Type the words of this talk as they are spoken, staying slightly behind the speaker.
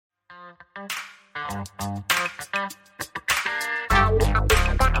Hey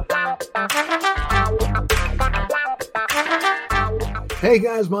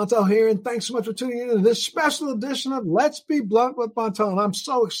guys, Montel here, and thanks so much for tuning in to this special edition of Let's Be Blunt with Montel. And I'm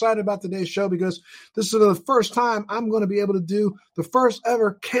so excited about today's show because this is the first time I'm going to be able to do the first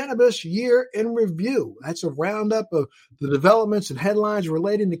ever Cannabis Year in Review. That's a roundup of the developments and headlines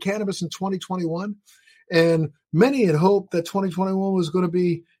relating to cannabis in 2021. And many had hoped that 2021 was going to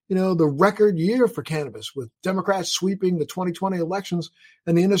be, the record year for cannabis, with Democrats sweeping the 2020 elections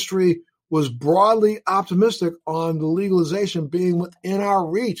and the industry was broadly optimistic on the legalization being within our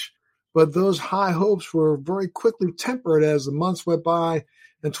reach. But those high hopes were very quickly tempered as the months went by,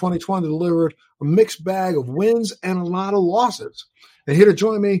 and 2020 delivered a mixed bag of wins and a lot of losses. And here to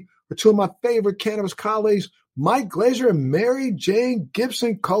join me are two of my favorite cannabis colleagues, Mike Glazer and Mary Jane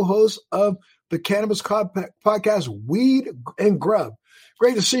Gibson, co-hosts of the Cannabis podcast, Weed and Grub.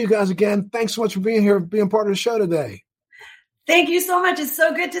 Great to see you guys again. Thanks so much for being here, being part of the show today. Thank you so much. It's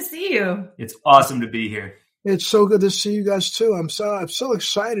so good to see you. It's awesome to be here. It's so good to see you guys too. I'm so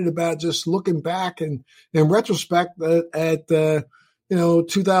excited about just looking back and in retrospect at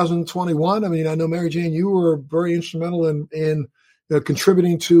 2021. I mean, I know Mary Jane, you were very instrumental in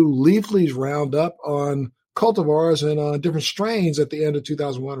contributing to Leafly's roundup on cultivars and on different strains at the end of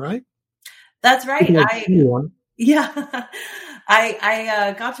 2001, right? That's right.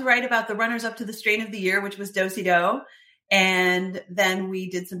 I got to write about the runners up to the strain of the year, which was Do-si-do. And then we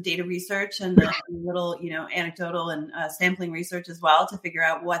did some data research and a little, anecdotal and sampling research as well to figure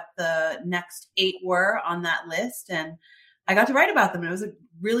out what the next 8 were on that list. And I got to write about them. And it was a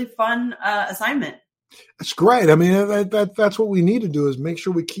really fun assignment. That's great. I mean, that's what we need to do, is make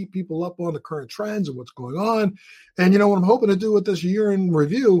sure we keep people up on the current trends and what's going on. And, what I'm hoping to do with this year in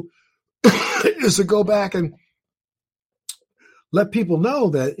review is to go back and let people know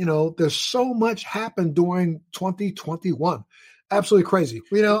that, there's so much happened during 2021. Absolutely crazy.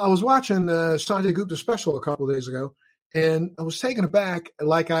 I was watching Sanjay Gupta's special a couple of days ago, and I was taken aback,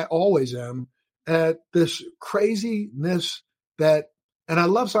 like I always am, at this craziness and I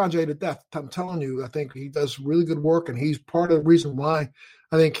love Sanjay to death. I'm telling you, I think he does really good work, and he's part of the reason why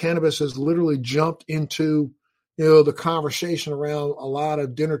I think cannabis has literally jumped into, the conversation around a lot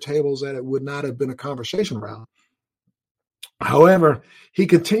of dinner tables that it would not have been a conversation around. However, he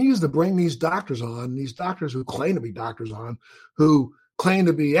continues to bring these doctors who claim to be doctors on, who claim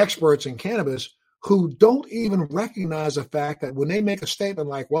to be experts in cannabis, who don't even recognize the fact that when they make a statement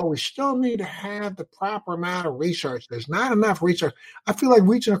like, well, we still need to have the proper amount of research, there's not enough research. I feel like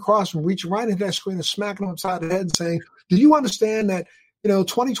reaching across and reaching right into that screen and smacking them upside the head and saying, do you understand that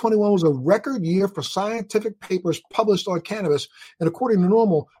 2021 was a record year for scientific papers published on cannabis, and according to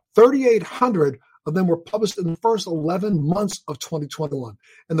NORML, 3,800 of them were published in the first 11 months of 2021.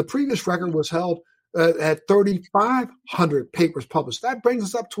 And the previous record was held at 3,500 papers published. That brings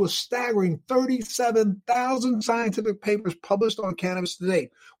us up to a staggering 37,000 scientific papers published on cannabis to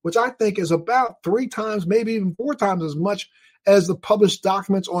date, which I think is about 3 times, maybe even 4 times as much as the published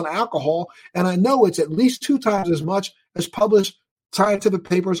documents on alcohol. And I know it's at least 2 times as much as published scientific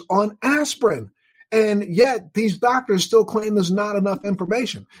papers on aspirin. And yet these doctors still claim there's not enough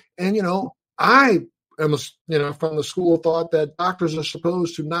information. And, I am, from the school of thought that doctors are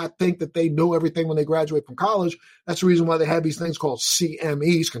supposed to not think that they know everything when they graduate from college. That's the reason why they have these things called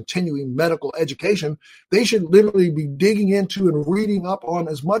CMEs, continuing medical education. They should literally be digging into and reading up on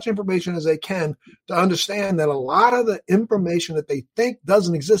as much information as they can to understand that a lot of the information that they think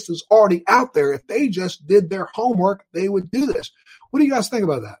doesn't exist is already out there. If they just did their homework, they would do this. What do you guys think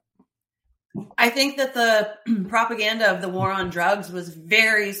about that? I think that the propaganda of the war on drugs was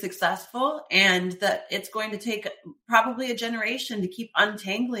very successful, and that it's going to take probably a generation to keep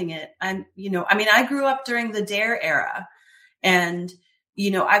untangling it. And, I grew up during the DARE era, and,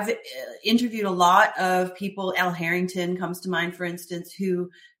 I've interviewed a lot of people. Al Harrington comes to mind, for instance, who,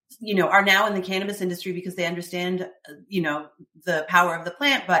 are now in the cannabis industry because they understand, the power of the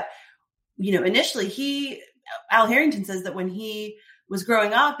plant. But, initially Al Harrington says that when he was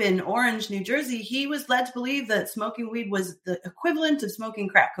growing up in Orange, New Jersey, he was led to believe that smoking weed was the equivalent of smoking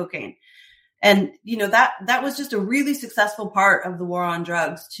crack cocaine. And, that was just a really successful part of the war on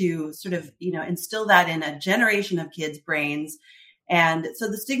drugs to sort of, instill that in a generation of kids' brains. And so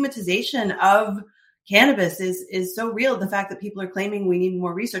the stigmatization of cannabis is so real. The fact that people are claiming we need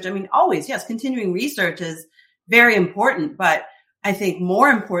more research. I mean, always, yes, continuing research is very important. But I think more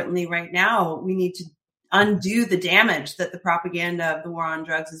importantly right now, we need to undo the damage that the propaganda of the war on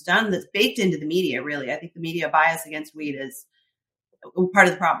drugs has done that's baked into the media, really. I think the media bias against weed is part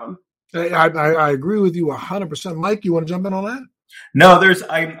of the problem. I agree with you 100%. Mike, you want to jump in on that? No,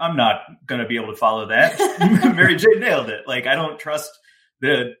 I'm not going to be able to follow that. Mary Jane nailed it. Like, I don't trust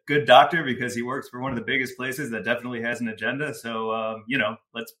the good doctor because he works for one of the biggest places that definitely has an agenda. So,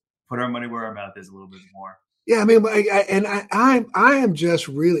 let's put our money where our mouth is a little bit more. Yeah, I mean, I am just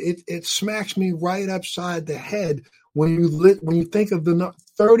really, it smacks me right upside the head when you think of the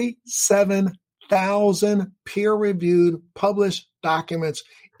 37,000 peer-reviewed published documents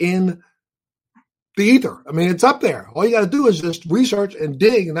in the ether. I mean, it's up there. All you got to do is just research and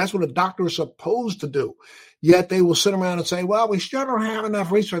dig, and that's what a doctor is supposed to do. Yet they will sit around and say, well, we still don't have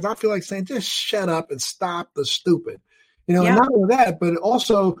enough research. I feel like saying, just shut up and stop the stupid. And not only that, but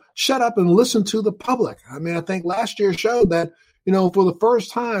also shut up and listen to the public. I mean, I think last year showed that, for the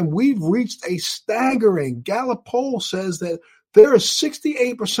first time, we've reached a staggering Gallup poll says that there is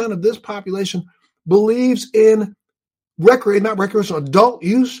 68% of this population believes in not recreational, adult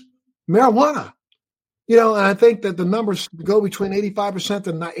use marijuana. And I think that the numbers go between 85%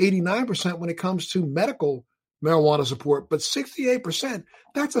 and 89% when it comes to medical marijuana support, but 68%,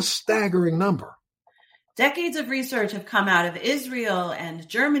 that's a staggering number. Decades of research have come out of Israel and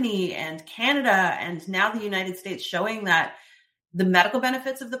Germany and Canada and now the United States showing that the medical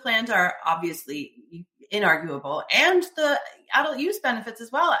benefits of the plant are obviously inarguable, and the adult use benefits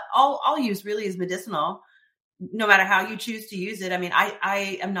as well. All use really is medicinal, no matter how you choose to use it. I mean,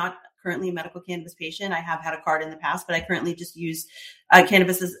 I am not currently a medical cannabis patient. I have had a card in the past, but I currently just use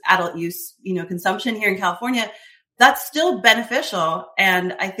cannabis as adult use, consumption here in California. That's still beneficial.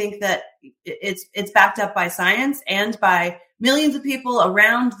 And I think that it's backed up by science and by millions of people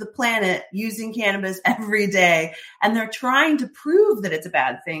around the planet using cannabis every day. And they're trying to prove that it's a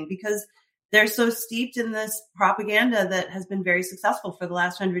bad thing because they're so steeped in this propaganda that has been very successful for the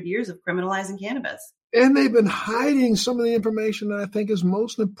last 100 years of criminalizing cannabis. And they've been hiding some of the information that I think is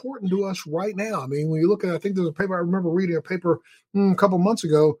most important to us right now. I mean, when you look at, I think there's a paper, I remember reading a paper a couple months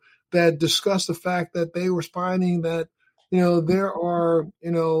ago that discussed the fact that they were finding that, there are,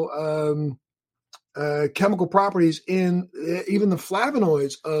 chemical properties in even the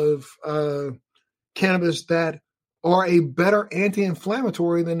flavonoids of cannabis that are a better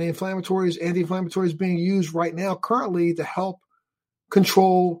anti-inflammatory than the anti-inflammatories being used right now currently to help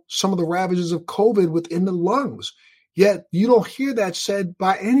control some of the ravages of COVID within the lungs. Yet you don't hear that said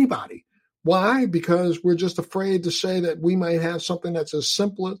by anybody. Why? Because we're just afraid to say that we might have something that's as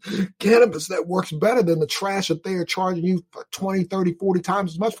simple as cannabis that works better than the trash that they are charging you 20, 30, 40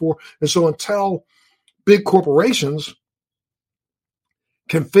 times as much for. And so until big corporations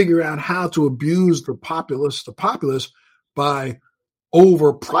can figure out how to abuse the populace by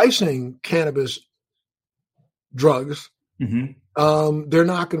overpricing cannabis drugs, they're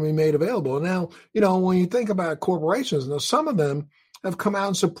not going to be made available. Now, when you think about corporations, now some of them have come out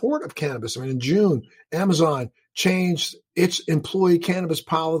in support of cannabis. I mean, in June, Amazon changed its employee cannabis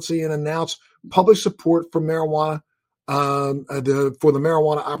policy and announced public support for marijuana, for the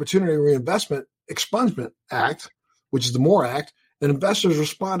Marijuana Opportunity Reinvestment Expungement Act, which is the MORE Act. And investors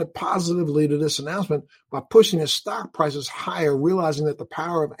responded positively to this announcement by pushing its stock prices higher, realizing that the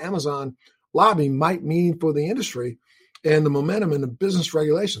power of Amazon lobbying might mean for the industry and the momentum in the business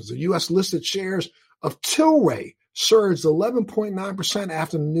regulations. The U.S. listed shares of Tilray surged 11.9%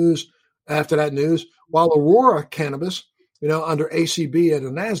 after that news, while Aurora Cannabis, under ACB at the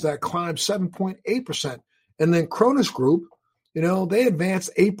NASDAQ climbed 7.8%. And then Cronus Group, they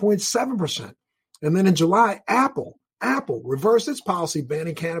advanced 8.7%. And then in July, Apple reversed its policy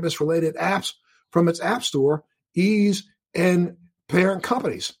banning cannabis-related apps from its app store, Ease, and parent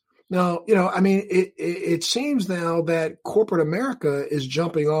companies. Now, it seems now that corporate America is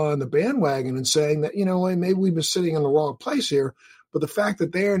jumping on the bandwagon and saying that, maybe we've been sitting in the wrong place here. But the fact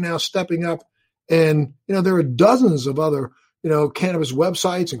that they are now stepping up and, there are dozens of other, cannabis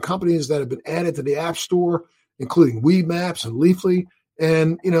websites and companies that have been added to the App Store, including Weedmaps and Leafly.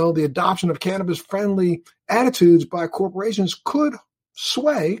 And, the adoption of cannabis-friendly attitudes by corporations could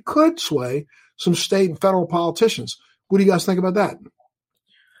sway some state and federal politicians. What do you guys think about that?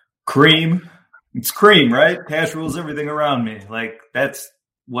 Cream. It's cream, right? Cash rules everything around me. Like, that's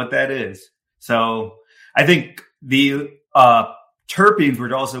what that is. So I think the terpenes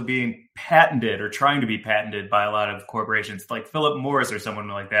were also being patented or trying to be patented by a lot of corporations, like Philip Morris or someone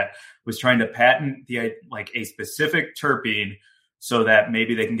like that was trying to patent a specific terpene so that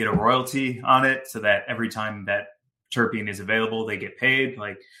maybe they can get a royalty on it, so that every time that terpene is available, they get paid.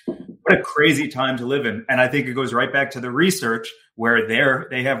 Like, what a crazy time to live in. And I think it goes right back to the research where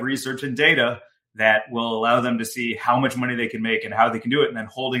they have research and data that will allow them to see how much money they can make and how they can do it. And then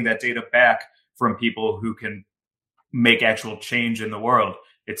holding that data back from people who can make actual change in the world.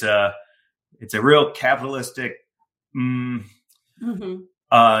 It's a real capitalistic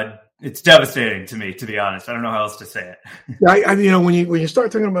It's devastating to me, to be honest. I don't know how else to say it. When you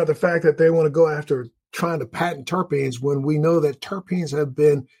start talking about the fact that they want to go after trying to patent terpenes, when we know that terpenes have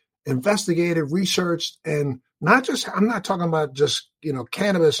been investigated, researched, and I'm not talking about just,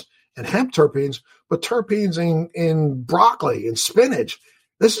 cannabis and hemp terpenes, but terpenes in broccoli and spinach.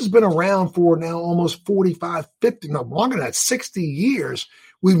 This has been around for now almost 45, 50, no longer than that, 60 years.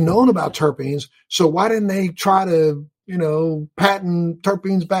 We've known about terpenes. So why didn't they try to, patent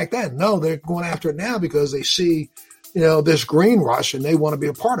terpenes back then? No, they're going after it now because they see, this green rush and they want to be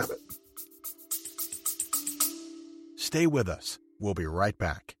a part of it. Stay with us. We'll be right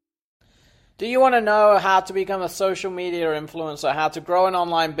back. Do you want to know how to become a social media influencer, how to grow an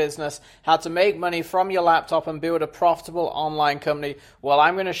online business, how to make money from your laptop and build a profitable online company? Well,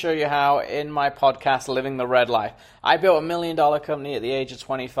 I'm going to show you how in my podcast, Living the Red Life. I built $1 million company at the age of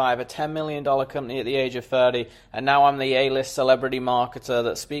 25, a $10 million company at the age of 30, and now I'm the A-list celebrity marketer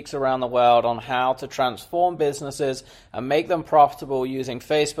that speaks around the world on how to transform businesses and make them profitable using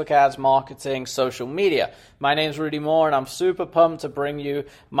Facebook ads, marketing, social media. My name's Rudy Moore, and I'm super pumped to bring you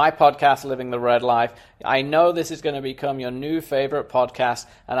my podcast, Living the Red Life. I know this is going to become your new favorite podcast,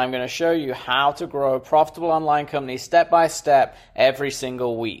 and I'm going to show you how to grow a profitable online company step by step every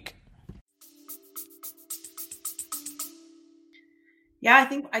single week. Yeah, I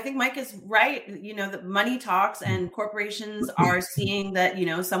think Mike is right. The money talks, and corporations are seeing that,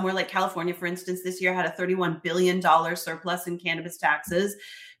 somewhere like California, for instance, this year had a $31 billion surplus in cannabis taxes.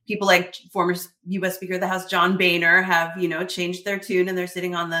 People like former U.S. Speaker of the House, John Boehner, have, changed their tune, and they're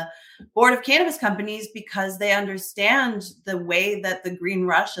sitting on the board of cannabis companies because they understand the way that the green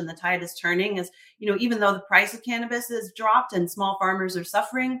rush and the tide is turning is, even though the price of cannabis has dropped and small farmers are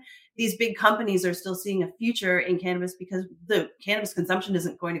suffering, these big companies are still seeing a future in cannabis because the cannabis consumption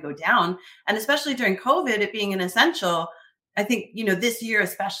isn't going to go down. And especially during COVID, it being an essential, I think, this year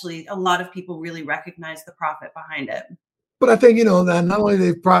especially, a lot of people really recognize the profit behind it. But I think, that not only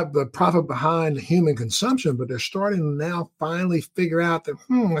they've brought the profit behind human consumption, but they're starting to now finally figure out that,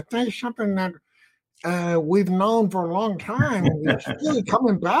 if there's something that we've known for a long time, it's really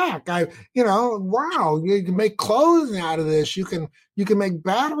coming back. Wow, you can make clothes out of this. You can make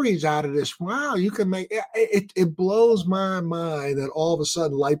batteries out of this. Wow, you can make it. It blows my mind that all of a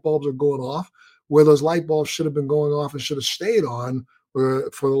sudden light bulbs are going off where those light bulbs should have been going off and should have stayed on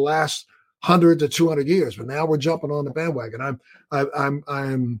for the last 100 to 200 years, but now we're jumping on the bandwagon.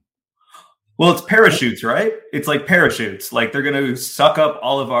 I'm. Well, it's parachutes, right? It's like parachutes. Like they're going to suck up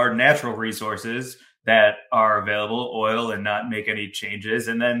all of our natural resources that are available, oil, and not make any changes.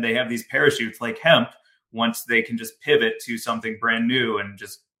 And then they have these parachutes like hemp. Once they can just pivot to something brand new and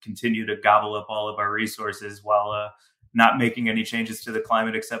just continue to gobble up all of our resources while not making any changes to the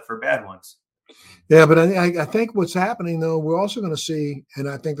climate except for bad ones. Yeah, but I think what's happening, though, we're also going to see, and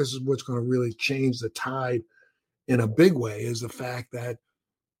I think this is what's going to really change the tide in a big way, is the fact that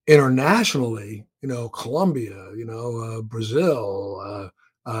internationally, Colombia, Brazil,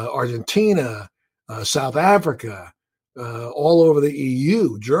 Argentina, South Africa, all over the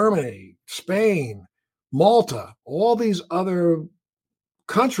EU, Germany, Spain, Malta, all these other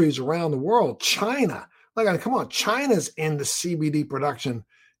countries around the world, China. Come on, China's in the CBD production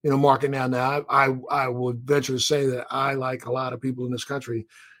market now. Now, I would venture to say that I, like a lot of people in this country,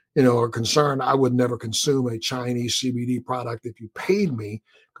 are concerned. I would never consume a Chinese CBD product if you paid me,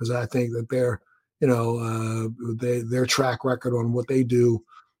 because I think that their track record on what they do,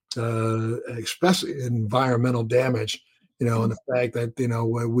 especially environmental damage, and the fact that,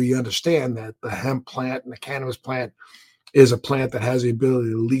 where we understand that the hemp plant and the cannabis plant is a plant that has the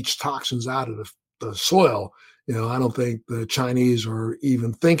ability to leach toxins out of the soil. I don't think the Chinese are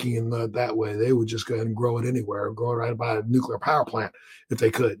even thinking in that way. They would just go ahead and grow it anywhere, grow it right by a nuclear power plant if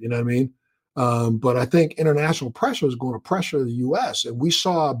they could. You know what I mean? But I think international pressure is going to pressure the U.S. And we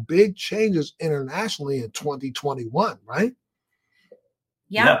saw big changes internationally in 2021, right?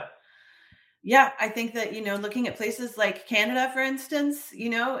 Yeah, I think that, looking at places like Canada, for instance,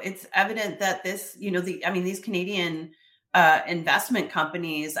 it's evident that this, these Canadian investment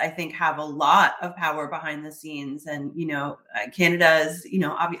companies, I think, have a lot of power behind the scenes. And, Canada is,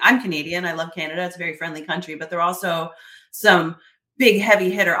 I'm Canadian. I love Canada. It's a very friendly country, but there are also some big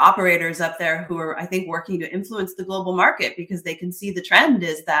heavy hitter operators up there who are, I think, working to influence the global market because they can see the trend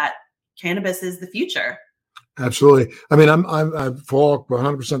is that cannabis is the future. Absolutely. I mean, I'm for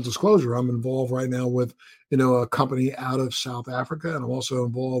 100% disclosure. I'm involved right now with, a company out of South Africa, and I'm also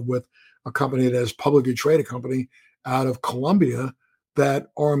involved with a company that is publicly traded company out of Colombia that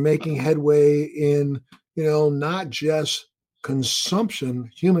are making headway in, not just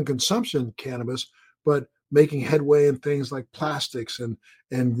human consumption cannabis, but making headway in things like plastics and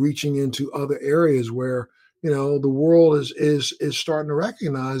reaching into other areas where, the world is starting to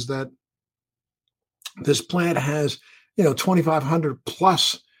recognize that this plant has, 2,500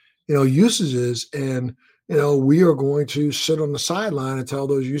 plus, usages, and we are going to sit on the sideline until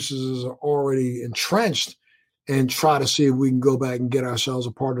those usages are already entrenched and try to see if we can go back and get ourselves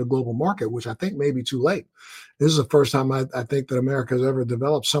a part of the global market, which I think may be too late. This is the first time I think that America has ever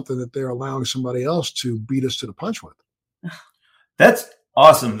developed something that they're allowing somebody else to beat us to the punch with. That's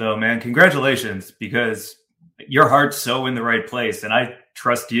awesome, though, man. Congratulations, because your heart's so in the right place, and I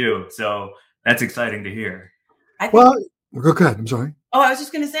trust you. So that's exciting to hear. Well, go ahead. I'm sorry. Oh, I was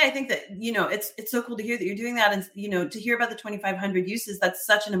just going to say, I think that, it's so cool to hear that you're doing that. And, to hear about the 2,500 uses, that's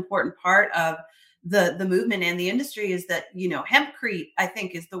such an important part of the movement and the industry, is that, hempcrete, I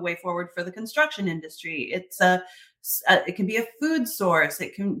think, is the way forward for the construction industry. It's it can be a food source.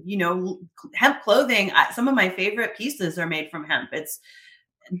 It can, hemp clothing. Some of my favorite pieces are made from hemp. It's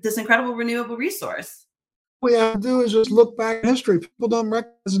this incredible renewable resource. What we have to do is just look back in history. People don't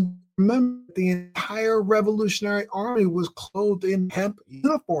recognize and remember the entire Revolutionary Army was clothed in hemp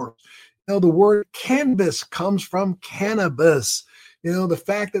uniforms. The word canvas comes from cannabis. The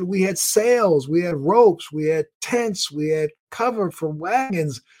fact that we had sails, we had ropes, we had tents, we had cover for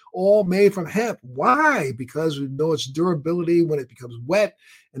wagons, all made from hemp. Why? Because we know its durability when it becomes wet,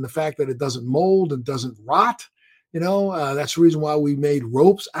 and the fact that it doesn't mold and doesn't rot. That's the reason why we made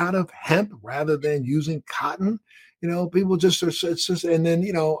ropes out of hemp rather than using cotton. People just it's just, and then,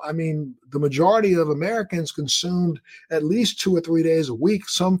 the majority of Americans consumed at least 2 or 3 days a week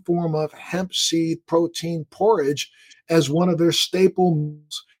some form of hemp seed protein porridge as one of their staple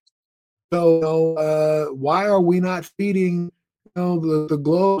meals. So why are we not feeding, the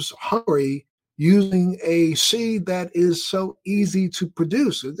globes hungry using a seed that is so easy to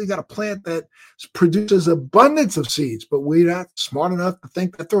produce? They got a plant that produces abundance of seeds, but we're not smart enough to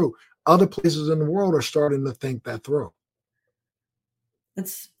think that through. Other places in the world are starting to think that through.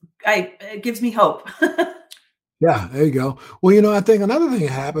 It gives me hope. Yeah, there you go. Well, I think another thing that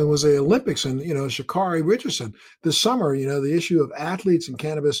happened was the Olympics, and, Sha'Carri Richardson this summer, the issue of athletes and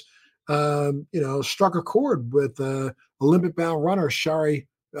cannabis, struck a chord with Olympic-bound runner Sha'Carri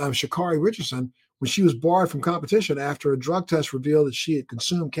Richardson when she was barred from competition after a drug test revealed that she had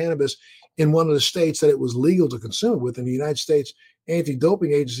consumed cannabis in one of the states that it was legal to consume it within the United States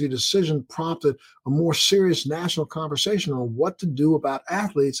Anti-Doping Agency. Decision prompted a more serious national conversation on what to do about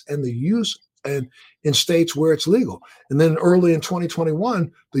athletes and the use and in states where it's legal. And then early in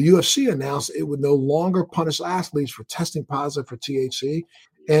 2021, the UFC announced it would no longer punish athletes for testing positive for THC.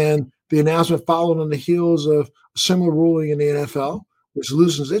 And the announcement followed on the heels of a similar ruling in the NFL, which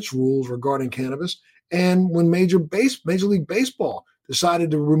loosens its rules regarding cannabis. And when Major League Baseball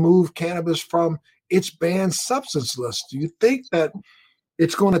decided to remove cannabis from its banned substance list. Do you think that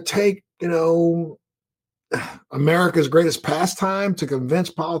it's going to take, America's greatest pastime to convince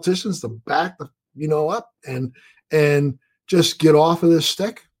politicians to back up and just get off of this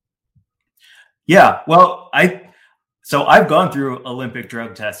stick? Yeah, well, I've gone through Olympic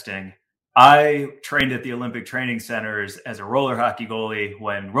drug testing. I trained at the Olympic Training Centers as a roller hockey goalie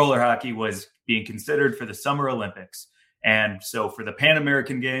when roller hockey was being considered for the Summer Olympics. And so for the Pan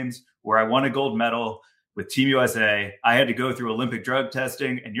American Games, where I won a gold medal with Team USA, I had to go through Olympic drug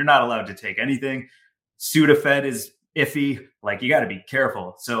testing, and you're not allowed to take anything. Sudafed is iffy. Like, you got to be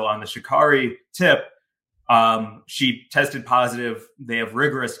careful. So on the Sha'Carri tip, she tested positive. They have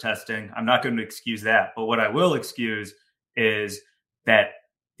rigorous testing. I'm not going to excuse that. But what I will excuse is that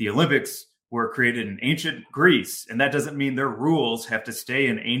the Olympics were created in ancient Greece, and that doesn't mean their rules have to stay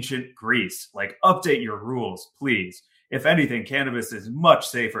in ancient Greece. Like, update your rules, please. If anything, cannabis is much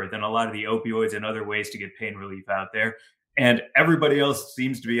safer than a lot of the opioids and other ways to get pain relief out there. And everybody else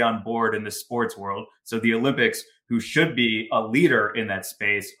seems to be on board in the sports world. So the Olympics, who should be a leader in that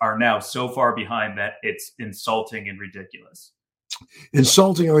space, are now so far behind that it's insulting and ridiculous.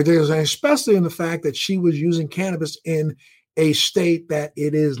 Insulting and ridiculous, and especially in the fact that she was using cannabis in a state that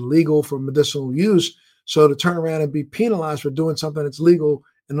it is legal for medicinal use. So to turn around and be penalized for doing something that's legal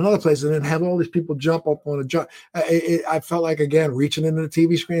in another place and then have all these people jump up on a jump. I felt like, again, reaching into the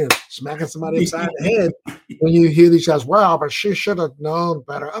TV screen and smacking somebody inside the head when you hear these guys, wow, but she should have known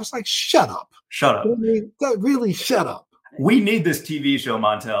better. I was like, shut up. Shut up. Really, shut up. We need this TV show,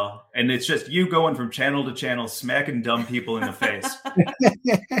 Montel, and it's just you going from channel to channel, smacking dumb people in the face.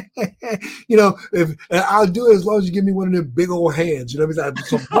 If I'll do it as long as you give me one of them big old hands. You see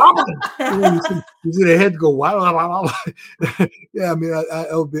the head go wow. Yeah, I mean,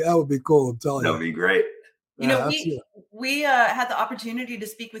 that would be cool. I'm telling you, that would be great. We had the opportunity to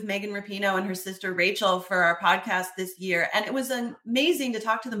speak with Megan Rapinoe and her sister Rachel for our podcast this year. And it was amazing to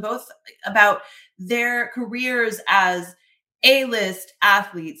talk to them both about their careers as A-list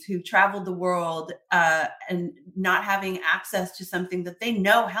athletes who traveled the world and not having access to something that they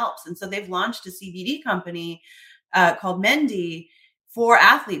know helps. And so they've launched a CBD company called Mendi for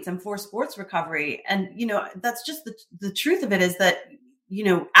athletes and for sports recovery. And, that's just the truth of it, is that,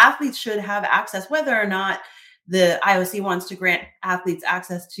 athletes should have access, whether or not the IOC wants to grant athletes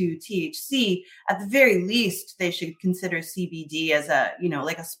access to THC. At the very least, they should consider CBD as a,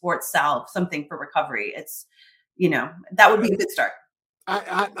 like a sports salve, something for recovery. It's, that would be a good start.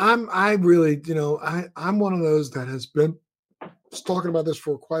 I'm one of those that has been talking about this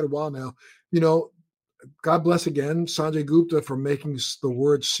for quite a while now. God bless again Sanjay Gupta for making the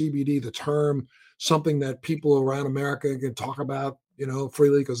word CBD, the term, something that people around America can talk about,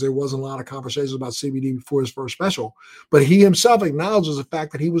 freely, because there wasn't a lot of conversations about CBD before his first special. But he himself acknowledges the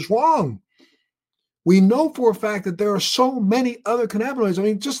fact that he was wrong. We know for a fact that there are so many other cannabinoids. I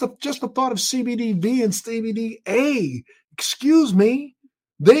mean, just the thought of CBD-V and CBD-A, excuse me,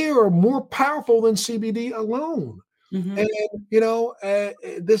 they are more powerful than CBD alone. Mm-hmm.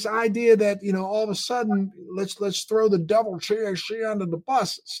 And, this idea that, all of a sudden, let's throw the devil THC under the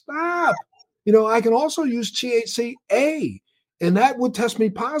bus. Stop. I can also use THCA, and that would test me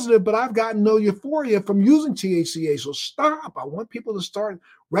positive, but I've gotten no euphoria from using THCA. So stop. I want people to start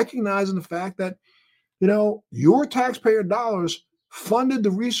recognizing the fact that, your taxpayer dollars funded the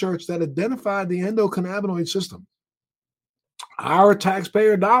research that identified the endocannabinoid system. Our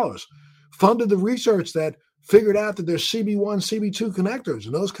taxpayer dollars funded the research that figured out that there's CB1, CB2 connectors,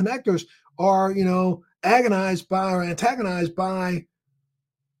 and those connectors are, agonized by or antagonized by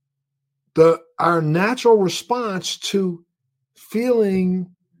our natural response to feeling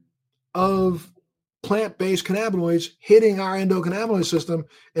of plant-based cannabinoids hitting our endocannabinoid system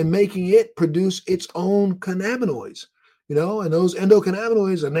and making it produce its own cannabinoids. And those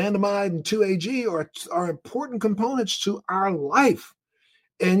endocannabinoids, anandamide and 2-AG, are important components to our life.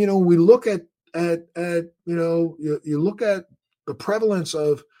 And we look at you look at the prevalence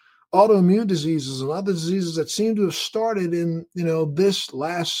of autoimmune diseases and other diseases that seem to have started in this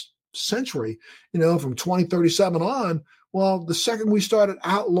last century, from 2037 on. Well, the second we started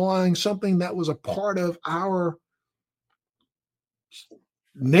outlawing something that was a part of our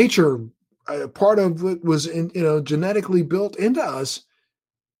nature, part of it was genetically built into us,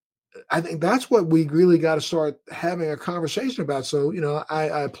 I think that's what we really got to start having a conversation about. So,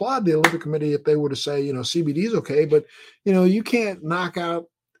 I applaud the Olympic Committee if they were to say, CBD is okay, but, you can't knock out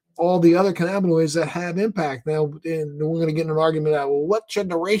all the other cannabinoids that have impact. Now, and we're going to get in an argument about, well, what should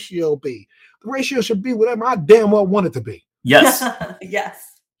the ratio be? The ratio should be whatever I damn well want it to be. Yes. Yes.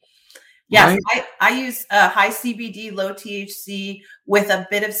 Right? I use high CBD, low THC with a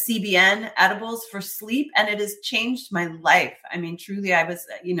bit of CBN edibles for sleep, and it has changed my life. I mean, truly, I was,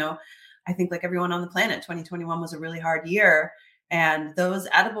 I think like everyone on the planet, 2021 was a really hard year. And those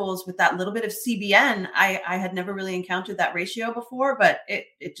edibles with that little bit of CBN, I had never really encountered that ratio before, but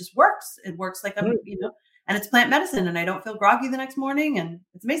it just works. It works like and it's plant medicine, and I don't feel groggy the next morning, and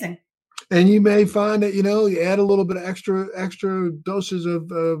it's amazing. And you may find that, you add a little bit of extra doses of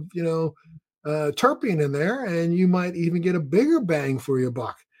terpene in there, and you might even get a bigger bang for your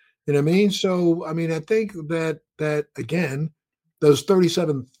buck. You know what I mean? So, I think that again, those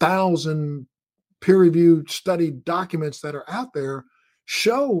 37,000 peer-reviewed studied documents that are out there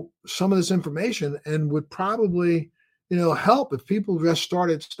show some of this information, and would probably, help if people just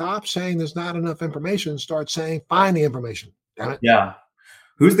stop saying there's not enough information, start saying, find the information. Damn it. Yeah.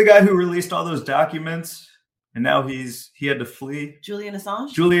 Who's the guy who released all those documents and now he had to flee? Julian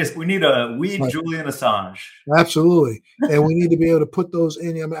Assange? We need a weed right. Julian Assange. Absolutely. And we need to be able to put those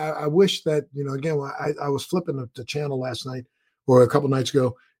in. I wish that, again, I was flipping the channel last night or a couple nights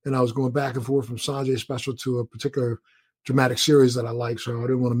ago, and I was going back and forth from Sanjay's special to a particular dramatic series that I like. So I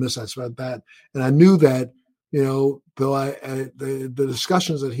didn't want to miss that. And I knew that, though the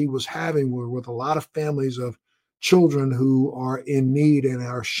discussions that he was having were with a lot of families of children who are in need and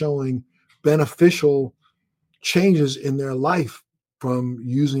are showing beneficial changes in their life from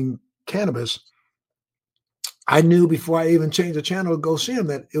using cannabis. I knew before I even changed the channel to go see him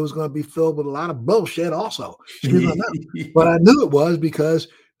that it was going to be filled with a lot of bullshit also. But I knew it was because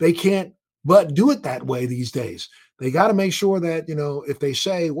they can't but do it that way these days. They got to make sure that, if they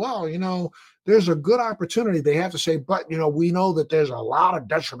say, well, there's a good opportunity, they have to say, but, we know that there's a lot of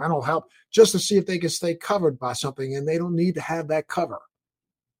detrimental help, just to see if they can stay covered by something, and they don't need to have that cover.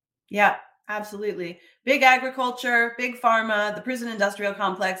 Yeah, Absolutely. Big agriculture, big pharma, the prison industrial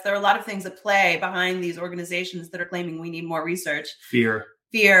complex. There are a lot of things at play behind these organizations that are claiming we need more research.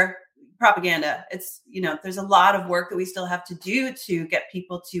 Fear, propaganda. It's, there's a lot of work that we still have to do to get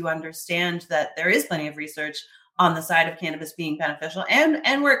people to understand that there is plenty of research on the side of cannabis being beneficial.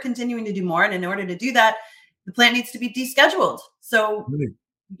 And we're continuing to do more. And in order to do that, the plant needs to be descheduled. So,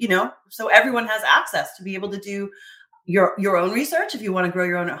 so everyone has access to be able to do your own research if you want to grow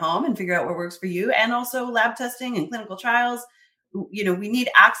your own at home and figure out what works for you, and also lab testing and clinical trials. We need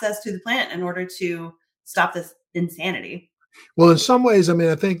access to the plant in order to stop this insanity. Well, in some ways, I mean,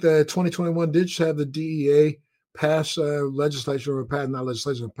 I think that 2021 did have the DEA pass legislation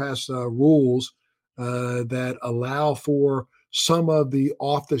pass rules that allow for some of the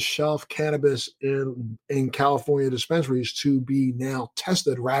off-the-shelf cannabis in California dispensaries to be now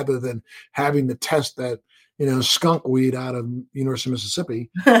tested rather than having to test that skunk weed out of University of Mississippi.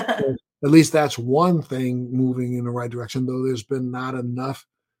 So at least that's one thing moving in the right direction, though there's been not enough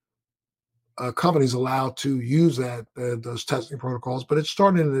companies allowed to use those testing protocols, but it's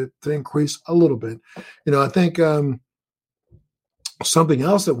starting to increase a little bit. I think something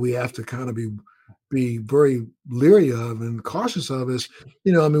else that we have to kind of be very leery of and cautious of is,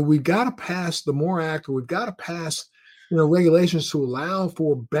 we've got to pass the MORE Act, or we've got to pass, regulations to allow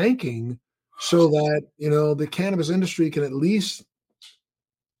for banking so that, the cannabis industry can at least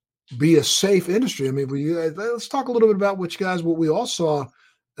be a safe industry. I mean, let's talk a little bit about what we all saw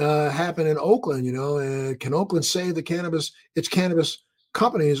happen in Oakland. Can Oakland save its cannabis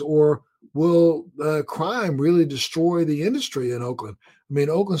companies, or will crime really destroy the industry in Oakland? I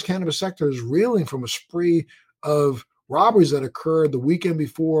mean, Oakland's cannabis sector is reeling from a spree of robberies that occurred the weekend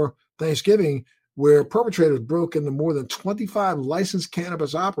before Thanksgiving, where perpetrators broke into more than 25 licensed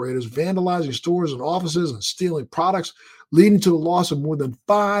cannabis operators, vandalizing stores and offices and stealing products, leading to the loss of more than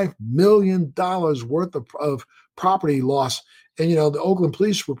 $5 million worth of property loss. And, the Oakland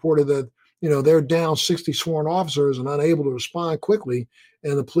police reported that, they're down 60 sworn officers and unable to respond quickly.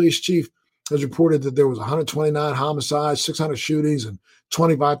 And the police chief has reported that there was 129 homicides, 600 shootings, and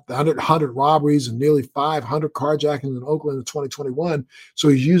 2,500 robberies, and nearly 500 carjackings in Oakland in 2021. So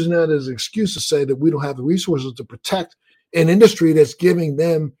he's using that as an excuse to say that we don't have the resources to protect an industry that's giving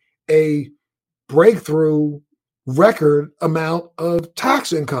them a breakthrough record amount of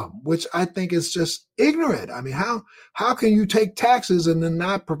tax income, which I think is just ignorant. I mean, how can you take taxes and then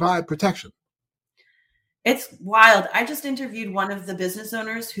not provide protection? It's wild. I just interviewed one of the business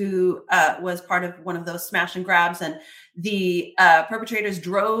owners who was part of one of those smash and grabs, and the perpetrators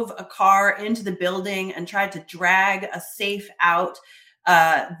drove a car into the building and tried to drag a safe out.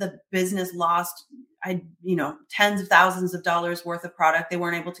 The business lost, tens of thousands of dollars worth of product. They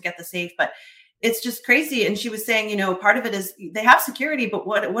weren't able to get the safe, but it's just crazy. And she was saying, part of it is they have security, but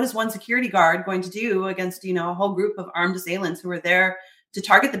what is one security guard going to do against, a whole group of armed assailants who are there to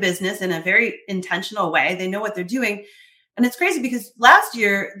target the business in a very intentional way? They know what they're doing. And it's crazy because last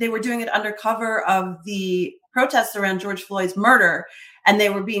year they were doing it under cover of the protests around George Floyd's murder, and they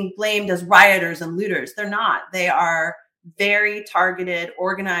were being blamed as rioters and looters. They're not. They are very targeted,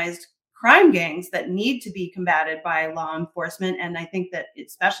 organized crime gangs that need to be combated by law enforcement. And I think that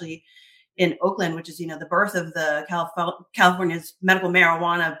especially in Oakland, which is, the birth of the California's medical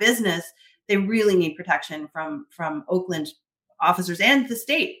marijuana business, they really need protection from Oakland officers and the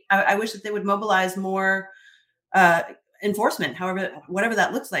state. I wish that they would mobilize more enforcement, whatever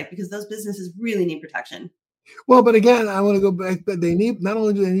that looks like, because those businesses really need protection. Well, but again, I want to go back. But they need, not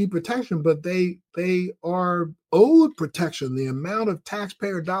only do they need protection, but they are owed protection. The amount of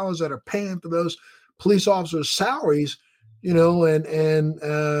taxpayer dollars that are paying for those police officers' salaries, and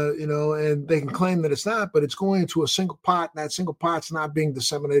they can claim that it's not, but it's going into a single pot. And that single pot's not being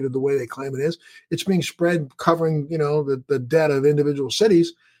disseminated the way they claim it is. It's being spread, covering, the debt of individual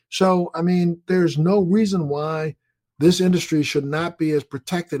cities. So, I mean, there's no reason why this industry should not be as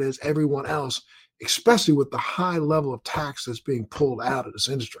protected as everyone else, especially with the high level of tax that's being pulled out of this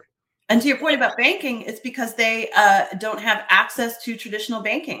industry. And to your point about banking, it's because they don't have access to traditional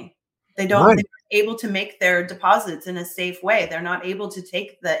banking. They don't. Right. They're able to make their deposits in a safe way. They're not able to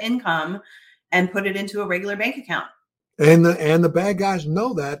take the income and put it into a regular bank account. And the bad guys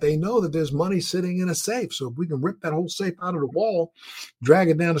know that. They know that there's money sitting in a safe. So if we can rip that whole safe out of the wall, drag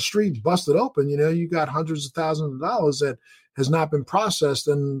it down the street, bust it open, you got hundreds of thousands of dollars that has not been processed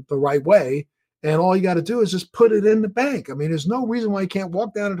in the right way. And all you got to do is just put it in the bank. I mean, there's no reason why you can't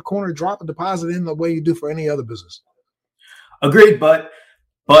walk down to the corner, drop a deposit in the way you do for any other business. Agreed, but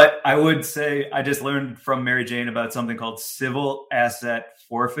I would say I just learned from Mary Jane about something called civil asset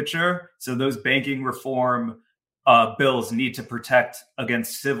forfeiture. So those banking reform bills need to protect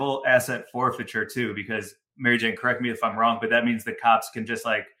against civil asset forfeiture too, because Mary Jane, correct me if I'm wrong, but that means the cops can just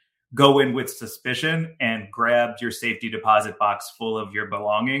like go in with suspicion and grab your safety deposit box full of your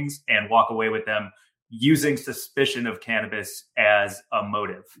belongings and walk away with them using suspicion of cannabis as a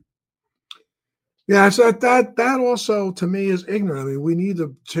motive. Yeah, so that also to me is ignorant. I mean, we need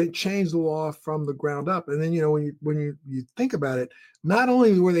to change the law from the ground up. And then, when you think about it, not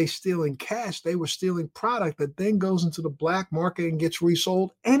only were they stealing cash, they were stealing product that then goes into the black market and gets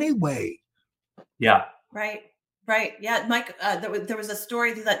resold anyway. Yeah. Right. Yeah, Mike, there was a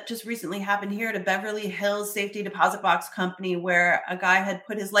story that just recently happened here at a Beverly Hills safety deposit box company where a guy had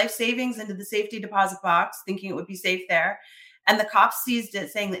put his life savings into the safety deposit box thinking it would be safe there. And the cops seized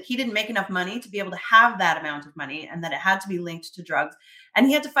it, saying that he didn't make enough money to be able to have that amount of money and that it had to be linked to drugs. And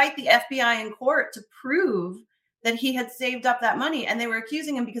he had to fight the FBI in court to prove that he had saved up that money. And they were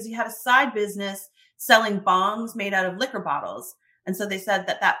accusing him because he had a side business selling bongs made out of liquor bottles. And so they said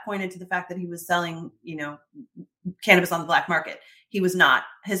that pointed to the fact that he was selling, cannabis on the black market. He was not.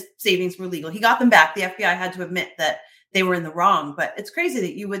 His savings were legal. He got them back. The FBI had to admit that they were in the wrong. But it's crazy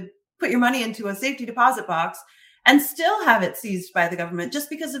that you would put your money into a safety deposit box and still have it seized by the government just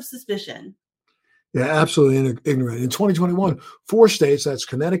because of suspicion. Yeah, absolutely ignorant. In 2021, 4 states, that's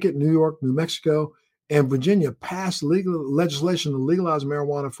Connecticut, New York, New Mexico, and Virginia, passed legislation to legalize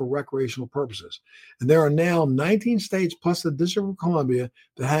marijuana for recreational purposes. And there are now 19 states plus the District of Columbia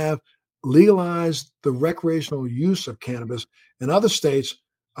that have legalized the recreational use of cannabis. And other states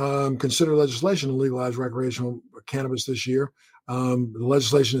consider legislation to legalize recreational cannabis this year. The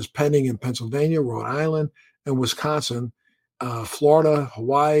legislation is pending in Pennsylvania, Rhode Island, and Wisconsin. Florida,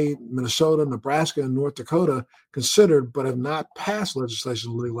 Hawaii, Minnesota, Nebraska, and North Dakota considered but have not passed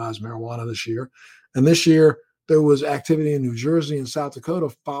legislation to legalize marijuana this year. And this year, there was activity in New Jersey and South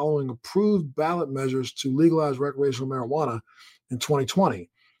Dakota following approved ballot measures to legalize recreational marijuana in 2020.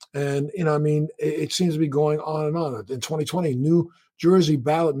 And, it seems to be going on and on. In 2020, New Jersey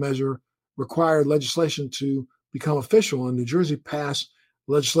ballot measure required legislation to become official, and New Jersey passed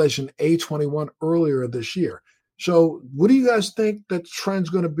legislation A21 earlier this year. So what do you guys think that the trend's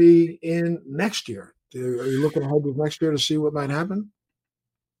going to be in next year? Are you looking ahead to next year to see what might happen?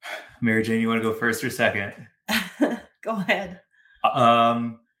 Mary Jane, you want to go first or second? Go ahead.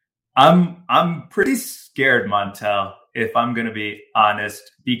 I'm pretty scared, Montel, if I'm going to be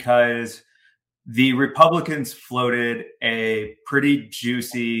honest, because the Republicans floated a pretty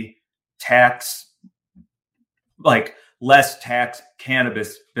juicy less tax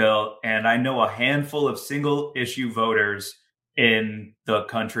cannabis bill. And I know a handful of single issue voters in the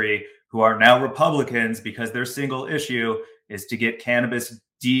country who are now Republicans because their single issue is to get cannabis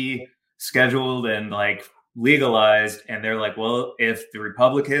descheduled and legalized. And they're like, well, if the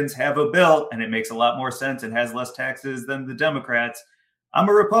Republicans have a bill and it makes a lot more sense and has less taxes than the Democrats, I'm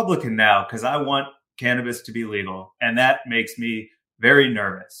a Republican now because I want cannabis to be legal. And that makes me very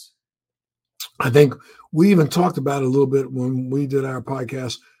nervous. I think we even talked about it a little bit when we did our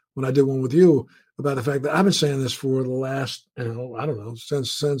podcast, when I did one with you, about the fact that I've been saying this for the last,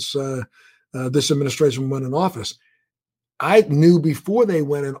 since this administration went in office. I knew before they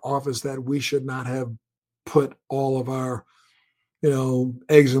went in office that we should not have put all of our,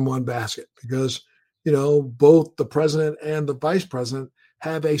 eggs in one basket because, both the president and the vice president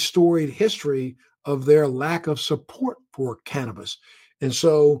have a storied history of their lack of support for cannabis. And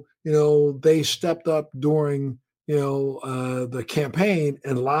so, they stepped up during, the campaign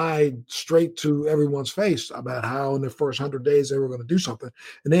and lied straight to everyone's face about how in their first 100 days they were going to do something.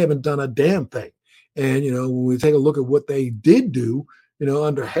 And they haven't done a damn thing. And, when we take a look at what they did do,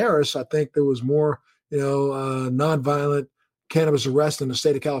 under Harris, I think there was more, nonviolent cannabis arrests in the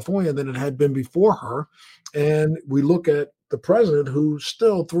state of California than it had been before her. And we look at the president who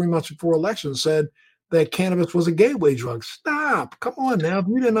still 3 months before election said that cannabis was a gateway drug. Stop. Come on now. If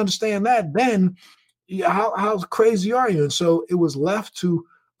you didn't understand that, then how crazy are you? And so it was left to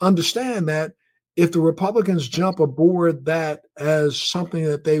understand that if the Republicans jump aboard that as something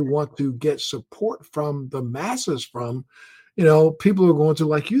that they want to get support from the masses from, people are going to,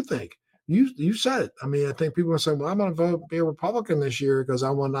 like you think. You said it. I mean, I think people are saying, well, I'm going to be a Republican this year because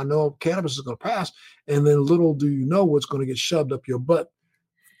I know cannabis is going to pass. And then little do you know what's going to get shoved up your butt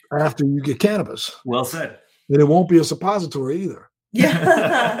after you get cannabis. Well said. And it won't be a suppository either.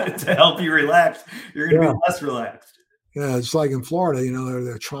 Yeah. To help you relax. You're going to be less relaxed. Yeah, it's like in Florida,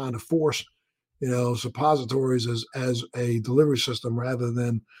 they're trying to force, suppositories as a delivery system rather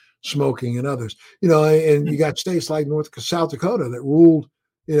than smoking and others. And you got states like South Dakota that ruled,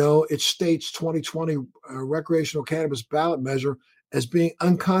 its state's 2020 recreational cannabis ballot measure as being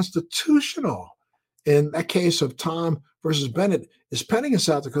unconstitutional. And that case of Tom versus Bennett is pending in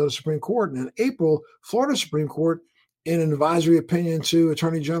South Dakota Supreme Court. And in April, Florida Supreme Court, in an advisory opinion to their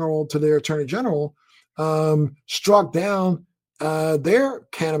attorney general, struck down their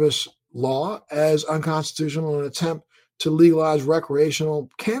cannabis law as unconstitutional in an attempt to legalize recreational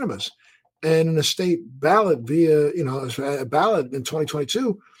cannabis. And in a state ballot a ballot in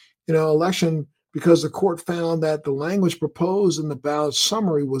 2022, election, because the court found that the language proposed in the ballot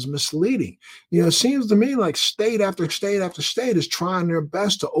summary was misleading. It seems to me like state after state after state is trying their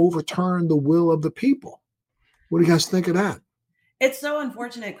best to overturn the will of the people. What do you guys think of that? It's so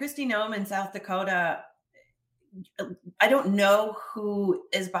unfortunate. Kristi Noem in South Dakota, I don't know who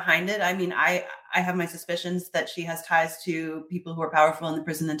is behind it. I mean, I have my suspicions that she has ties to people who are powerful in the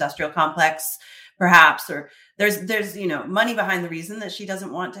prison industrial complex, perhaps, or there's money behind the reason that she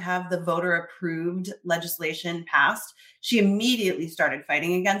doesn't want to have the voter approved legislation passed. She immediately started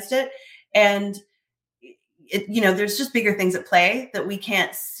fighting against it. And there's just bigger things at play that we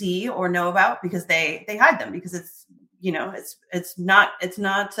can't see or know about because they hide them, because it's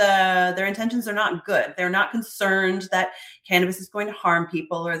not their intentions are not good. They're not concerned that cannabis is going to harm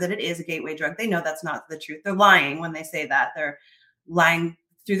people or that it is a gateway drug. They know that's not the truth. They're lying when they say that. They're lying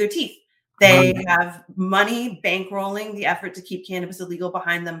through their teeth. They have money bankrolling the effort to keep cannabis illegal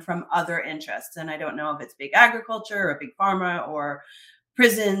behind them from other interests. And I don't know if it's big agriculture or big pharma or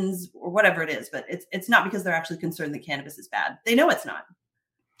prisons or whatever it is, but it's not because they're actually concerned that cannabis is bad. They know it's not.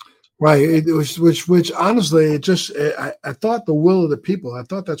 Right. Which honestly, I thought the will of the people, I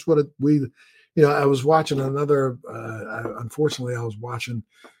thought that's what I was watching unfortunately I was watching,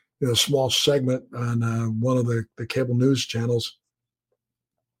 a small segment on one of the cable news channels.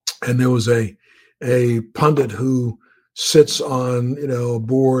 And there was a pundit who sits on, a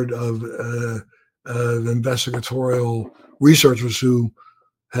board of investigatorial researchers who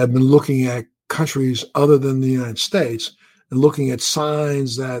have been looking at countries other than the United States and looking at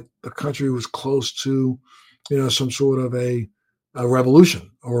signs that the country was close to, some sort of a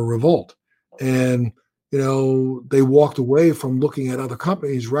revolution or a revolt. And, they walked away from looking at other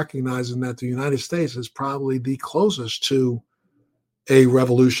companies, recognizing that the United States is probably the closest to a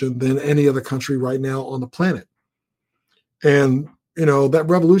revolution than any other country right now on the planet. And, that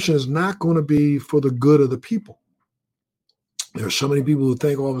revolution is not going to be for the good of the people. There are so many people who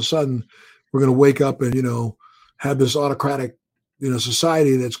think all of a sudden we're going to wake up and, have this autocratic,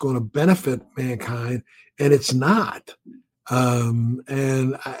 society that's going to benefit mankind, and it's not.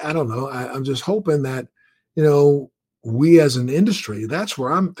 And I don't know. I'm just hoping that, we as an industry, that's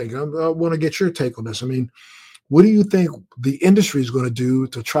where I'm thinking. I want to get your take on this. I mean, what do you think the industry is going to do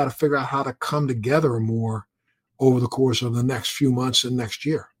to try to figure out how to come together more over the course of the next few months and next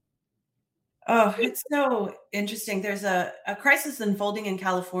year? Oh, it's so interesting. There's a crisis unfolding in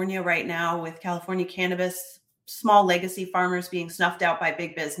California right now with California cannabis, small legacy farmers being snuffed out by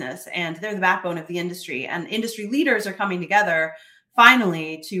big business. And they're the backbone of the industry. And industry leaders are coming together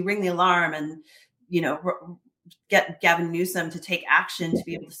finally to ring the alarm and, get Gavin Newsom to take action to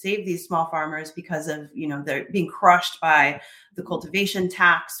be able to save these small farmers because of, they're being crushed by the cultivation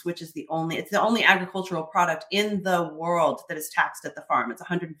tax, which is the only agricultural product in the world that is taxed at the farm. It's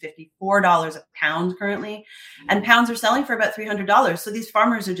 $154 a pound currently, and pounds are selling for about $300. So these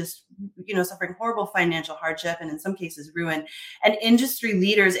farmers are just, suffering horrible financial hardship and in some cases ruin. And industry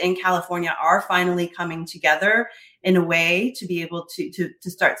leaders in California are finally coming together in a way to be able to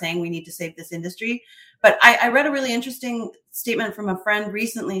start saying we need to save this industry. But I read a really interesting statement from a friend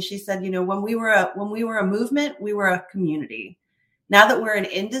recently. She said, when we were a movement, we were a community. Now that we're an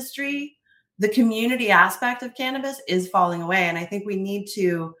industry, the community aspect of cannabis is falling away. And I think we need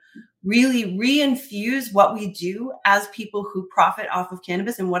to really reinfuse what we do as people who profit off of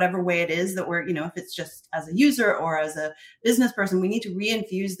cannabis in whatever way it is that we're, if it's just as a user or as a business person, we need to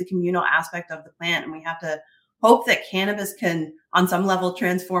reinfuse the communal aspect of the plant. And we have to hope that cannabis can, on some level,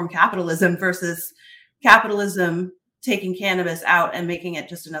 transform capitalism versus capitalism taking cannabis out and making it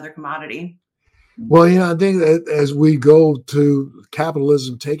just another commodity. Well, I think that as we go to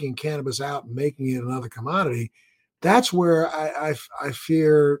capitalism taking cannabis out and making it another commodity, that's where I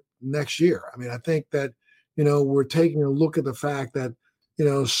fear next year. I mean, I think that, we're taking a look at the fact that,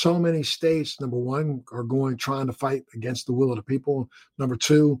 so many states, number one, are trying to fight against the will of the people. Number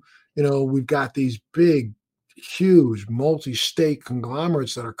two, we've got these big, huge multi-state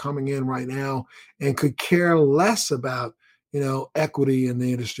conglomerates that are coming in right now and could care less about, equity in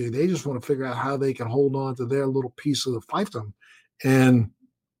the industry. They just want to figure out how they can hold on to their little piece of the fiefdom. And,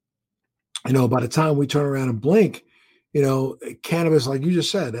 by the time we turn around and blink, cannabis, like you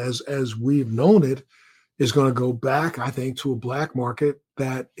just said, as we've known it, is going to go back, I think, to a black market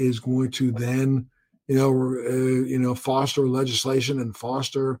that is going to then, foster legislation and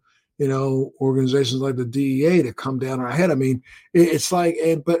foster, organizations like the DEA to come down our head. I mean, it's like,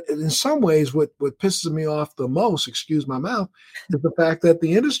 but in some ways, what pisses me off the most, excuse my mouth, is the fact that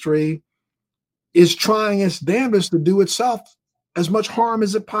the industry is trying its damnedest to do itself as much harm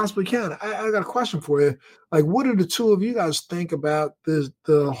as it possibly can. I got a question for you. Like, what do the two of you guys think about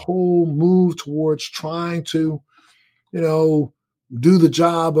the whole move towards trying to, do the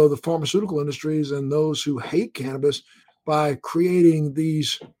job of the pharmaceutical industries and those who hate cannabis by creating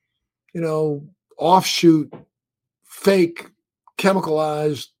these, offshoot, fake,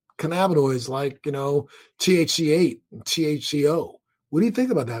 chemicalized cannabinoids like, THC8 and THCO? What do you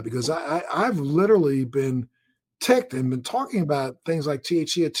think about that? Because I've literally been ticked and been talking about things like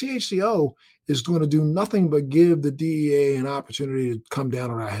THC. THCO is going to do nothing but give the DEA an opportunity to come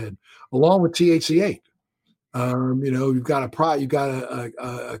down on our head, along with THC8. You've got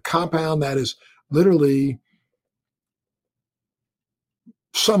a compound that is literally,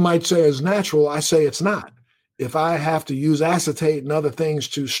 some might say is natural. I say it's not. If I have to use acetate and other things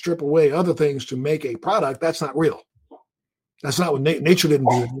to strip away other things to make a product, that's not real. That's not what nature didn't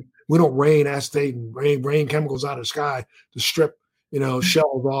do. We don't rain acetate and rain chemicals out of the sky to strip,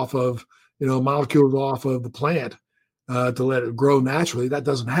 shells off of, molecules off of the plant to let it grow naturally. That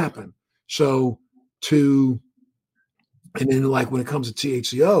doesn't happen. So and then like when it comes to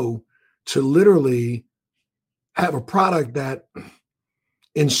THCO, to literally have a product that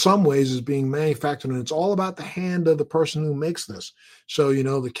in some ways is being manufactured, and it's all about the hand of the person who makes this. So,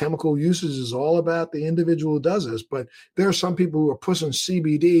 the chemical usage is all about the individual who does this, but there are some people who are pushing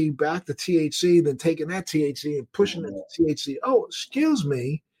CBD back to THC, then taking that THC and pushing it to THC. Oh, excuse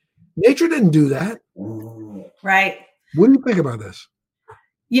me. Nature didn't do that. Right. What do you think about this?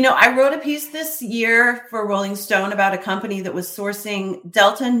 I wrote a piece this year for Rolling Stone about a company that was sourcing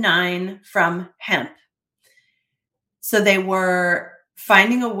Delta-9 from hemp. So they were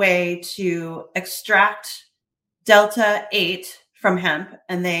finding a way to extract Delta-8 from hemp.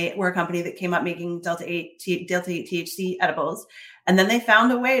 And they were a company that came up making Delta-8 THC edibles. And then they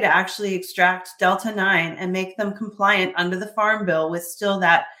found a way to actually extract Delta-9 and make them compliant under the Farm Bill with still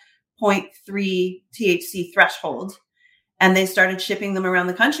that 0.3 THC threshold. And they started shipping them around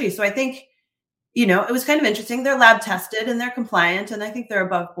the country. So I think, it was kind of interesting. They're lab tested and they're compliant. And I think they're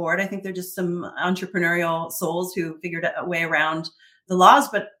above board. I think they're just some entrepreneurial souls who figured a way around the laws.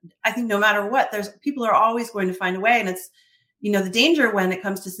 But I think no matter what, people are always going to find a way. And it's, the danger when it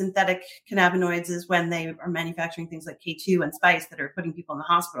comes to synthetic cannabinoids is when they are manufacturing things like K2 and spice that are putting people in the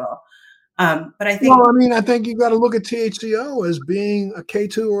hospital. But I think, I think you got to look at THCO as being a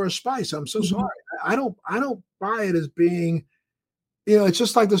K2 or a spice. I'm so sorry. I don't buy it as being, it's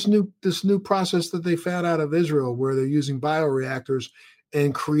just like this new process that they found out of Israel, where they're using bioreactors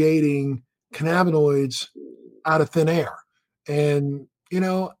and creating cannabinoids out of thin air. And,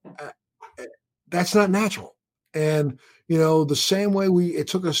 that's not natural. And, the same way it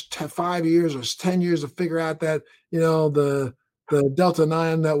took us 5 years or 10 years to figure out that, the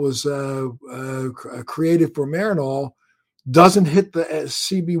Delta-9 that was created for Marinol doesn't hit the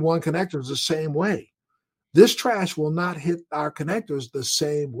CB1 connectors the same way. This trash will not hit our connectors the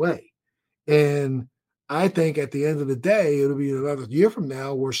same way. And I think at the end of the day, it'll be another year from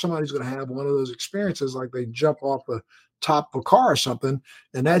now where somebody's going to have one of those experiences like they jump off the top of a car or something,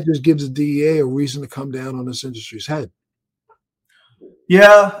 and that just gives the DEA a reason to come down on this industry's head.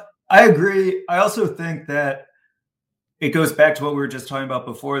 Yeah, I agree. I also think that it goes back to what we were just talking about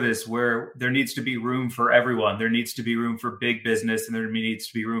before this, where there needs to be room for everyone. There needs to be room for big business and there needs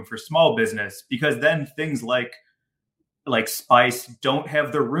to be room for small business, because then things like spice don't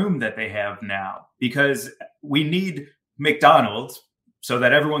have the room that they have now, because we need McDonald's so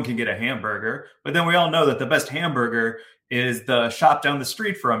that everyone can get a hamburger. But then we all know that the best hamburger is the shop down the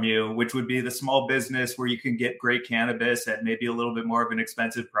street from you, which would be the small business where you can get great cannabis at maybe a little bit more of an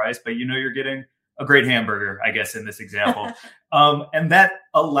expensive price, but you're getting a great hamburger, I guess, in this example. And that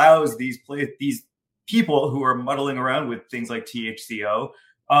allows these people who are muddling around with things like THCO,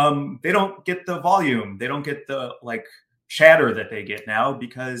 they don't get the volume. They don't get the chatter that they get now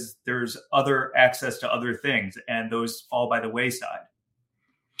because there's other access to other things, and those fall by the wayside.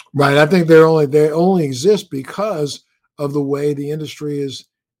 Right. I think they only exist because of the way the industry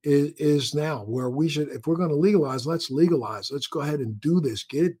is now, where we should, if we're going to legalize, let's legalize. Let's go ahead and do this,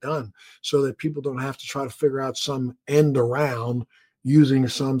 get it done, so that people don't have to try to figure out some end around using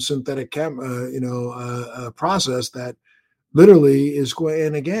some synthetic process that literally is going.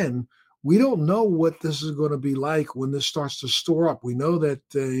 And again, we don't know what this is going to be like when this starts to store up. We know that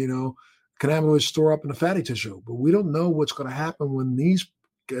cannabinoids store up in the fatty tissue, but we don't know what's going to happen when these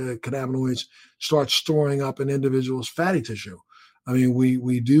cannabinoids start storing up in individuals' fatty tissue. I mean,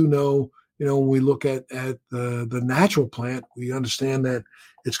 we do know, when we look at the natural plant, we understand that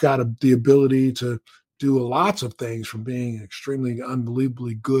it's got the ability to do lots of things, from being extremely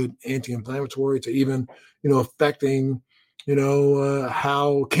unbelievably good anti-inflammatory to even, affecting,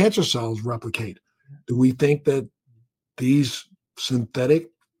 how cancer cells replicate. Do we think that these synthetic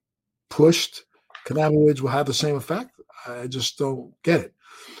pushed cannabinoids will have the same effect? I just don't get it.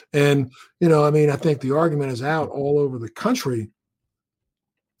 And, I think the argument is out all over the country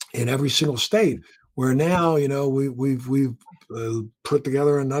in every single state, where now, we've put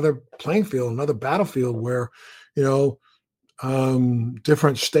together another playing field, another battlefield where,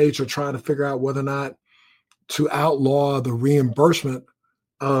 different states are trying to figure out whether or not to outlaw the reimbursement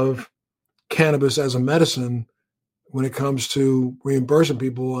of cannabis as a medicine when it comes to reimbursing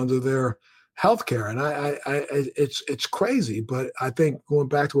people under their health care. And it's crazy, but I think, going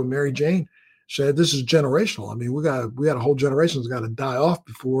back to what Mary Jane said, this is generational. I mean, we got a whole generation that's got to die off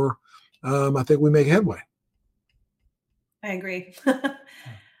before I think we make headway. I agree.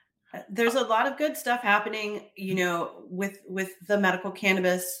 There's a lot of good stuff happening, with the medical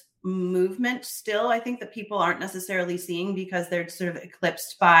cannabis movement still. I think that people aren't necessarily seeing because they're sort of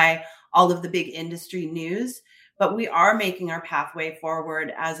eclipsed by all of the big industry news. But we are making our pathway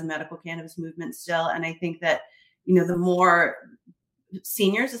forward as a medical cannabis movement still. And I think that, the more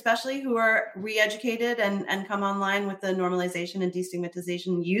seniors, especially, who are re-educated and come online with the normalization and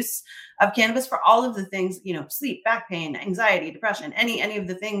destigmatization use of cannabis for all of the things, sleep, back pain, anxiety, depression, any of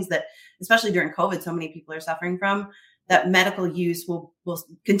the things that, especially during COVID, so many people are suffering from, that medical use will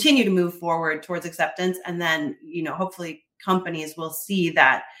continue to move forward towards acceptance. And then, hopefully companies will see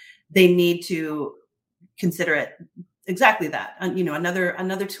that they need to consider it exactly that,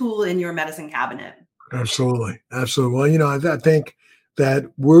 another tool in your medicine cabinet. Absolutely. Well, I think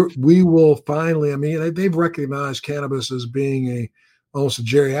that we will finally, they've recognized cannabis as being almost a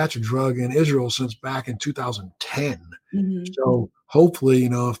geriatric drug in Israel since back in 2010. Mm-hmm. So hopefully,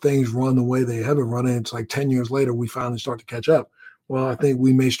 if things run the way they have been running, it's like 10 years later, we finally start to catch up. Well, I think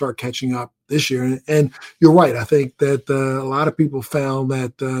we may start catching up this year. And you're right. I think that a lot of people found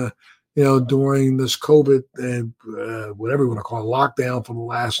that, during this COVID and whatever you want to call it, lockdown for the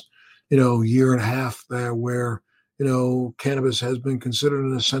last, year and a half there, where, cannabis has been considered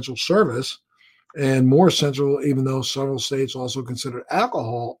an essential service, and more essential, even though several states also considered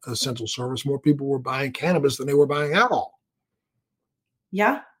alcohol essential service. More people were buying cannabis than they were buying alcohol.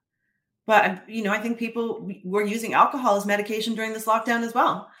 Yeah. But, I think people were using alcohol as medication during this lockdown as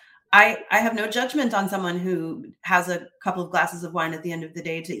well. I have no judgment on someone who has a couple of glasses of wine at the end of the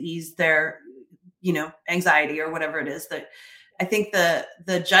day to ease their, anxiety or whatever it is. That I think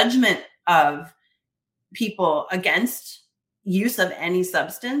the judgment of people against use of any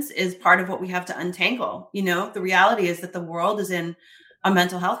substance is part of what we have to untangle. The reality is that the world is in a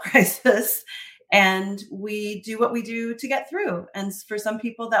mental health crisis, and we do what we do to get through. And for some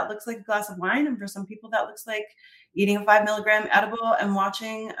people that looks like a glass of wine, and for some people that looks like eating a 5 milligram edible and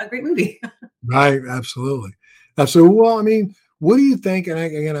watching a great movie. Right. Absolutely. Well, what do you think? And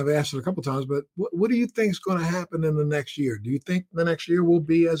again, I've asked it a couple of times, but what do you think is going to happen in the next year? Do you think the next year will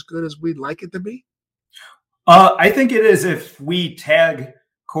be as good as we'd like it to be? I think it is, if we tag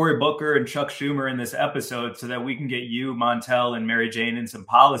Cory Booker and Chuck Schumer in this episode, so that we can get you, Montel, and Mary Jane in some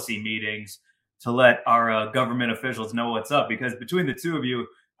policy meetings to let our government officials know what's up. Because between the two of you,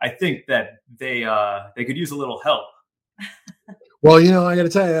 I think that they could use a little help. Well, I got to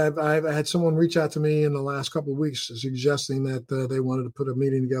tell you, I've had someone reach out to me in the last couple of weeks suggesting that they wanted to put a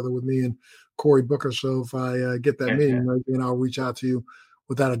meeting together with me and Cory Booker. So if I get that meeting, then I'll reach out to you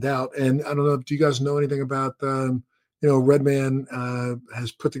without a doubt. And I don't know, do you guys know anything about, Redman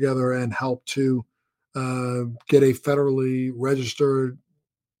has put together and helped to get a federally registered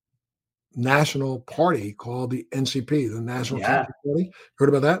national party called the NCP, the National Cannabis Party. Heard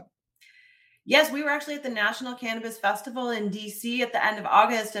about that? Yes, we were actually at the National Cannabis Festival in DC at the end of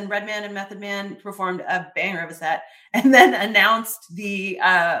August, and Redman and Method Man performed a banger of a set, and then announced the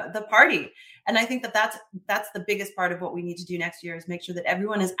party. And I think that that's the biggest part of what we need to do next year, is make sure that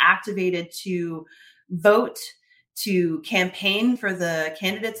everyone is activated to vote, to campaign for the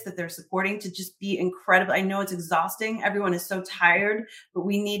candidates that they're supporting, to just be incredible. I know it's exhausting. Everyone is so tired, but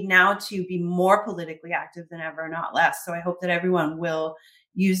we need now to be more politically active than ever, not less. So I hope that everyone will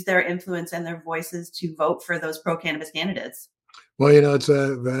use their influence and their voices to vote for those pro-cannabis candidates. Well, it's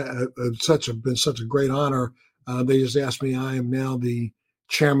been such a great honor. They just asked me. I am now the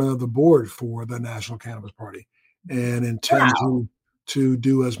chairman of the board for the National Cannabis Party, and intend to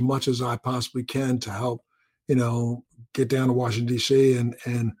do as much as I possibly can to help, get down to Washington, D.C. and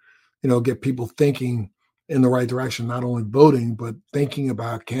get people thinking in the right direction, not only voting, but thinking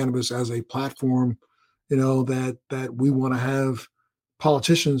about cannabis as a platform, that we want to have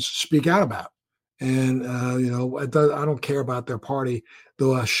politicians speak out about. And, I don't care about their party,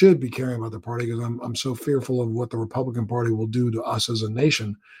 though I should be caring about their party because I'm so fearful of what the Republican Party will do to us as a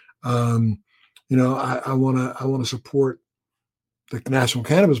nation. I want to support the National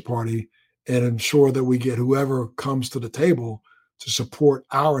Cannabis Party and ensure that we get whoever comes to the table to support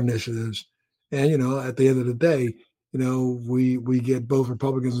our initiatives. And, at the end of the day, we get both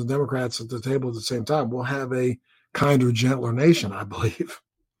Republicans and Democrats at the table at the same time. We'll have a kinder, gentler nation, I believe.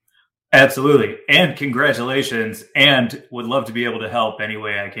 Absolutely. And congratulations. And would love to be able to help any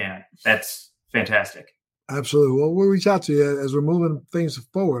way I can. That's fantastic. Absolutely. Well, we'll reach out to you as we're moving things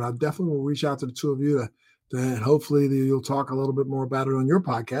forward. I definitely will reach out to the two of you and hopefully you'll talk a little bit more about it on your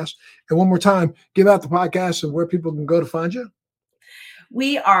podcast. And one more time, give out the podcast and where people can go to find you.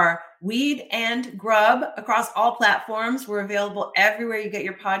 We are Weed and Grub across all platforms. We're available everywhere you get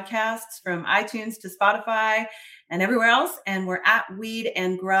your podcasts, from iTunes to Spotify and everywhere else. And we're at Weed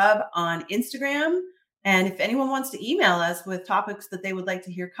and Grub on Instagram. And if anyone wants to email us with topics that they would like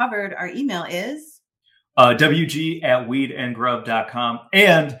to hear covered, our email is wg@weedandgrub.com.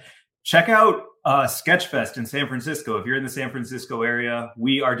 And check out Sketchfest in San Francisco. If you're in the San Francisco area,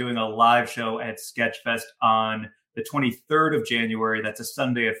 we are doing a live show at Sketchfest on the 23rd of January. That's a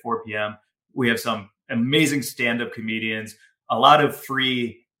Sunday at 4 p.m. We have some amazing stand-up comedians, a lot of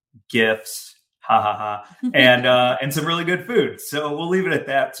free gifts, and some really good food. So we'll leave it at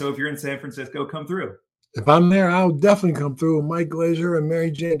that. So if you're in San Francisco, come through. If I'm there, I'll definitely come through. Mike Glazer and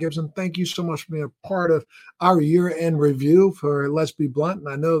Mary Jane Gibson, thank you so much for being a part of our year-end review for Let's Be Blunt. And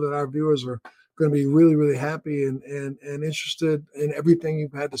I know that our viewers are going to be really, really happy and interested in everything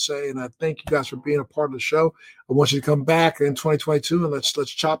you've had to say. And I thank you guys for being a part of the show. I want you to come back in 2022 and let's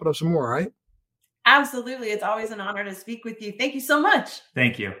chop it up some more, all right? Absolutely. It's always an honor to speak with you. Thank you so much.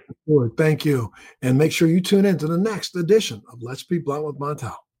 Thank you. Good. Thank you. And make sure you tune in to the next edition of Let's Be Blunt with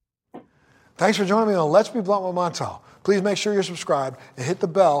Montel. Thanks for joining me on Let's Be Blunt with Montel. Please make sure you're subscribed and hit the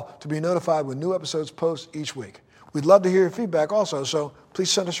bell to be notified when new episodes post each week. We'd love to hear your feedback also, so please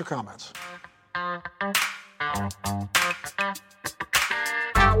send us your comments.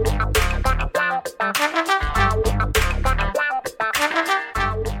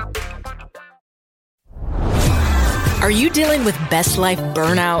 Are you dealing with best life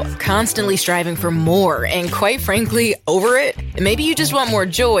burnout, constantly striving for more, and quite frankly, over it? Maybe you just want more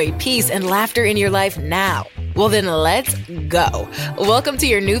joy, peace, and laughter in your life now. Well, then let's go. Welcome to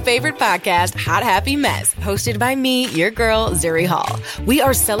your new favorite podcast, Hot Happy Mess, hosted by me, your girl, Zuri Hall. We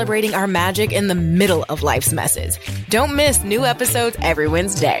are celebrating our magic in the middle of life's messes. Don't miss new episodes every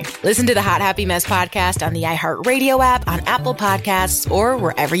Wednesday. Listen to the Hot Happy Mess podcast on the iHeartRadio app, on Apple Podcasts, or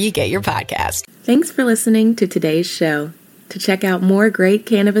wherever you get your podcasts. Thanks for listening to today's show. To check out more great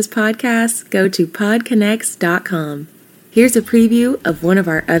cannabis podcasts, go to podconnects.com. Here's a preview of one of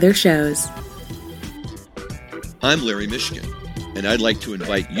our other shows. I'm Larry Mishkin, and I'd like to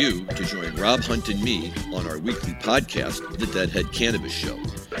invite you to join Rob Hunt and me on our weekly podcast, The Deadhead Cannabis Show.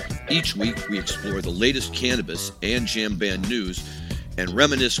 Each week, we explore the latest cannabis and jam band news and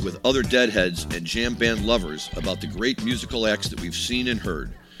reminisce with other Deadheads and jam band lovers about the great musical acts that we've seen and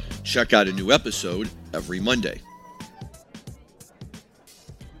heard. Check out a new episode every Monday.